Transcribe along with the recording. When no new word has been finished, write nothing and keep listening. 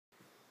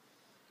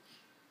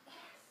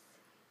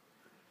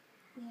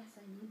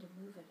guess I need to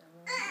move it a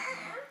little bit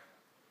more.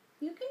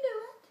 You can do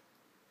it.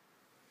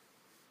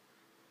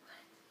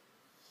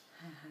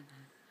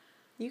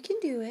 You can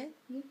do it.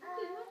 You can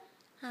do it.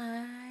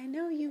 I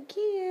know you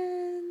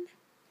can.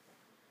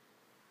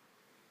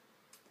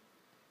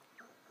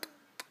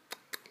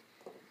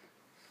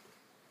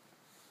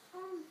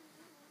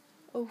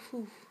 Oh,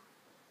 phew.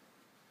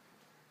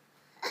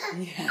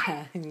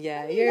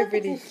 Yeah, you're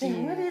pretty cute.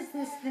 What is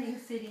this thing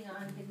sitting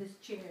on in this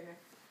chair?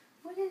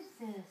 What is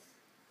this?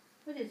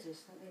 What is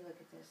this? Let me look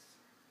at this.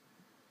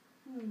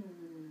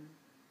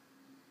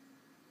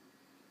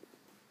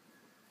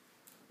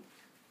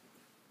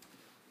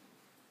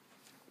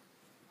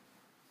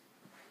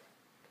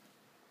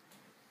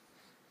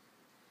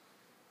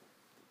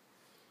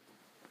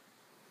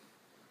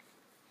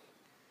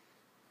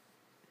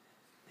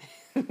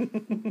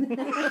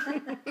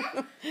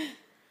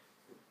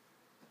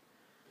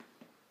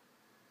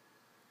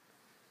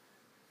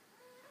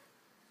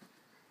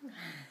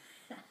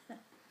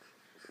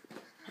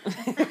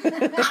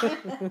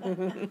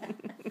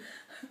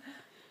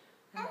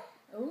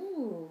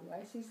 Ooh,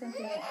 I see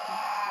something.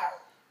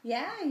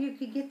 Yeah, you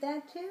could get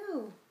that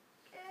too.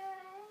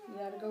 You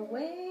gotta go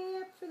way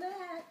up for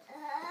that.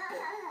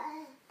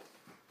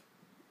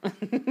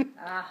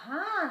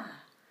 Aha!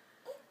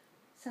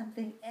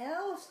 Something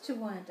else to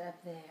want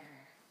up there.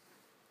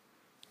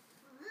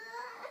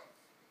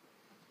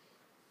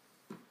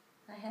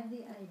 I have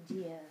the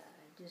idea.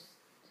 I just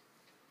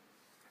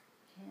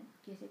can't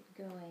get it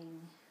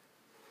going.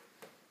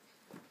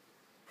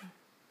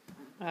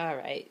 All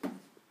right.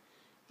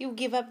 You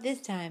give up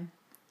this time.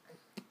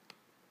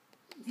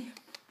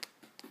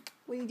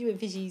 What are you doing,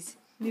 fishies?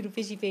 Little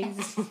fishy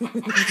face.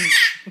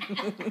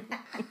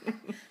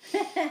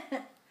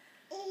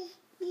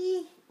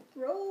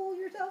 Roll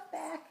yourself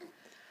back.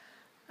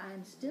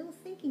 I'm still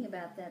thinking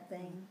about that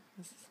thing.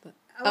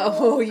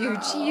 Oh, you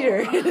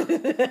cheater.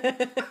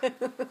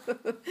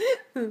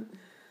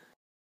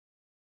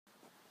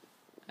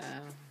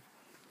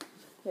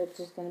 It's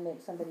just going to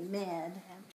make somebody mad.